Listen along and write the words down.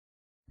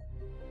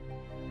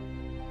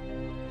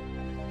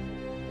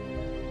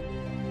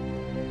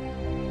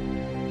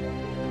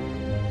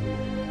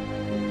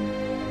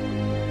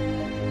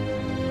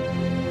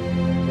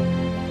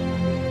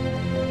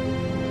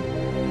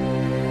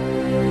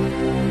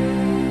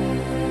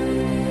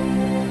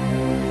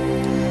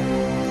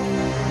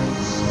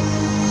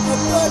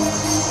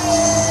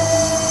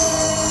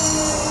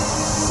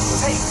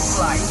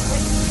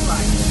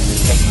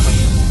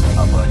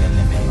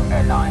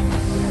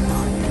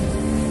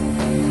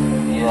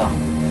Yeah.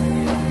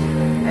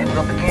 Hey, we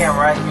up again,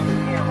 right?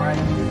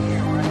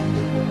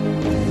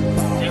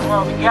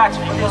 J1, we got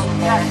you for this one,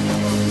 man.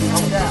 No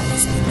doubt.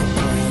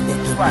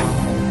 That's right.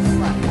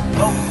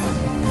 Go.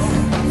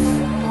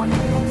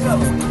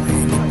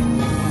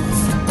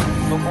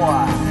 Good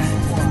boy.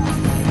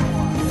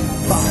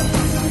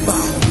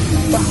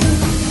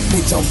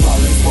 Bitch, I'm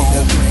ballin' for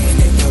the green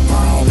and the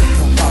ball.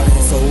 I'm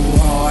ballin' so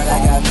hard,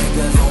 I got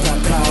niggas on my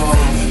call.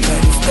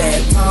 But it's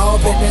that tall,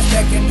 but that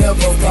second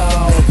never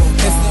fall.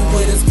 Messing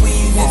with a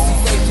squeeze and she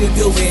say she'll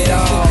do it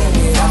all.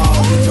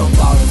 Bitch, I'm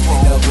ballin' for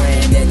the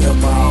green and the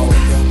ball.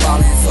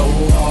 Ballin' so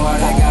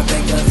hard, I got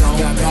niggas on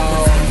my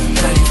call.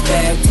 But it's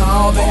that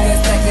tall, but that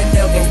second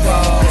never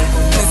fall.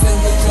 Messing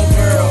with your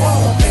girl,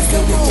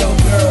 messing with your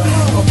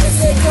girl,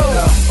 messing with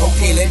her.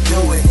 Okay, let's do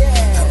it.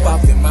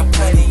 Off in my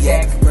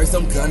Pontiac. First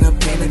I'm gonna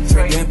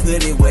penetrate and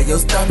put it where your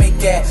stomach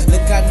at.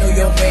 Look, I know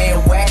your man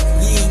whack.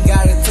 You ain't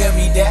gotta tell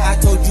me that. I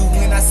told you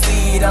when I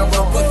see it, I'm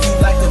gonna fuck you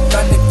like a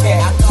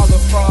Thundercat. I call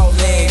her frog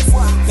legs,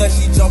 cause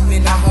she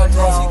jumping out her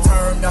drawers. She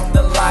turned off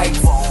the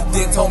lights,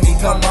 then told me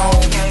come on.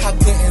 I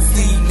couldn't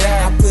see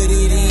now, I put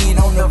it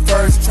in on the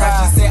first try.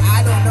 She said,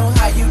 I don't know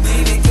how you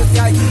did it, cause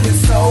how you been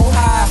so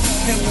high.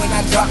 And when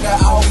I dropped her,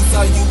 I always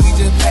saw you, we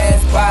just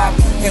passed by.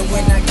 And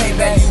when I came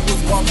back, you was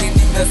walking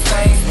in the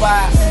same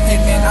spot. And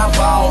then I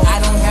ball,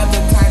 I don't have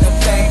the time to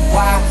think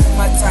why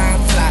my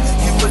time fly.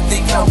 You would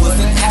think I was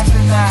an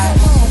astronaut.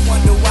 I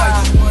wonder why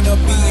you wanna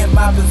be in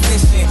my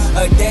position.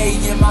 A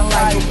day in my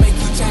life will make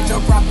you change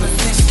your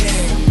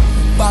proposition.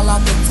 Fall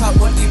off the top,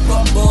 what these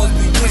fuck boys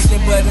be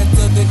wishing. But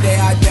until the day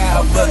I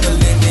die, but the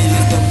limit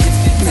is the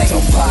mission. Take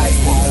a fight,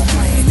 the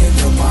plane in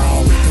the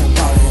ball. I'm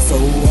ballin'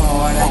 so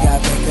hard, I got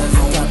fingers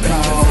on my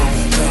call.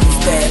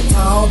 That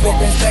tall, but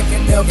that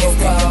second never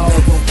fall.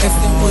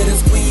 Messing with a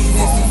squeeze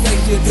and she say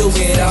she'll do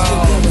it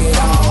all.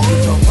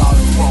 Bitch, I'm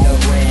ballin' for the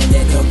brand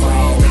and the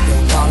ball.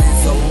 Ballin'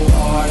 so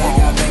hard, I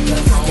got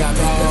fingers on my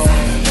call.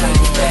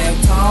 That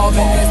tall,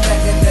 but that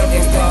second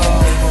never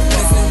fall.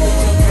 Messing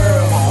with your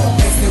girl,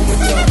 messing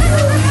with your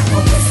girl,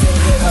 messing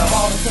with her.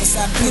 Ballin' cause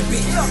I flip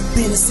it,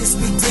 business is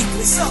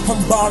ridiculous. I'm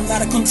ballin'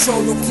 out of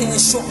control,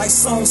 playing short like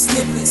song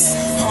snippets.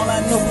 All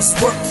I know is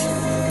work,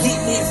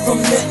 getting it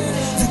from nothing.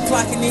 You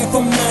clocking in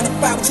from 9 to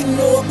 5, what you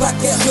know about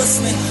that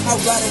hustling? I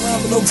ride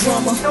around with no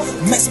drama,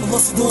 maximum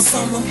hustle doing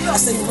summer. I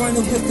say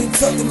running with it,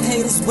 tuck them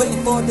haters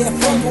waiting for that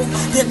fumble.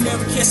 They'll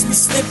never catch me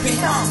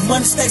slipping.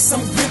 Money stacks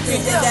I'm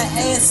gripping. They got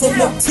ass and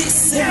no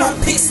tits in my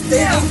piss,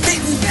 they ain't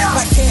fitting.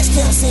 My cash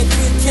counts and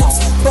big counts,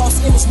 boss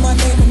image, my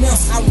name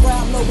announced. I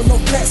ride low with no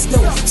flats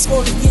though,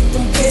 score to get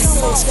them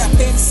pesos. Got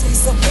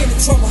fantasies up in the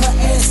trunk with her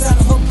ass out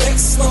of her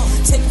back slump.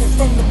 Take it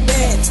from the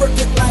bag, twerk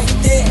it like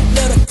that,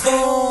 let her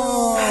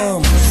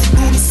come.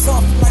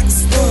 Soft like a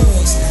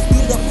sponge.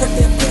 Beat up with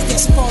that bitch,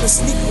 catch fall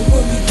asleep when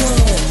we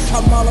done.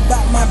 I'm all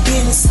about my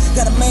business.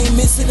 Got a main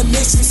miss and a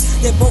mistress.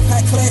 They both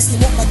high class, they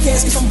want my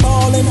cash, cause I'm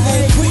ballin',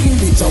 I ain't quitting.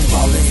 Bitch, I'm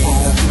ballin' for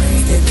the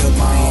green and the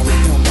ball.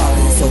 I'm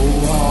ballin' so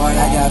hard,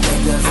 I got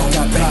fingers on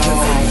my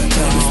call.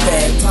 It's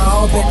that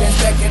tall, but that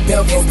second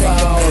never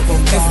fall.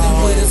 Messing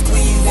with a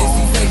squeeze and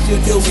she say she'll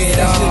do it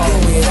all.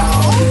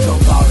 Bitch, I'm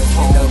ballin'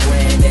 for the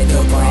green and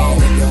the ball.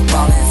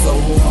 Ballin' so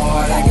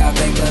hard, I got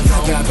fingers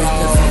on my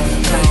call.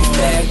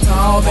 That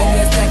tall, but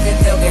that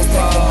second never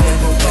fall.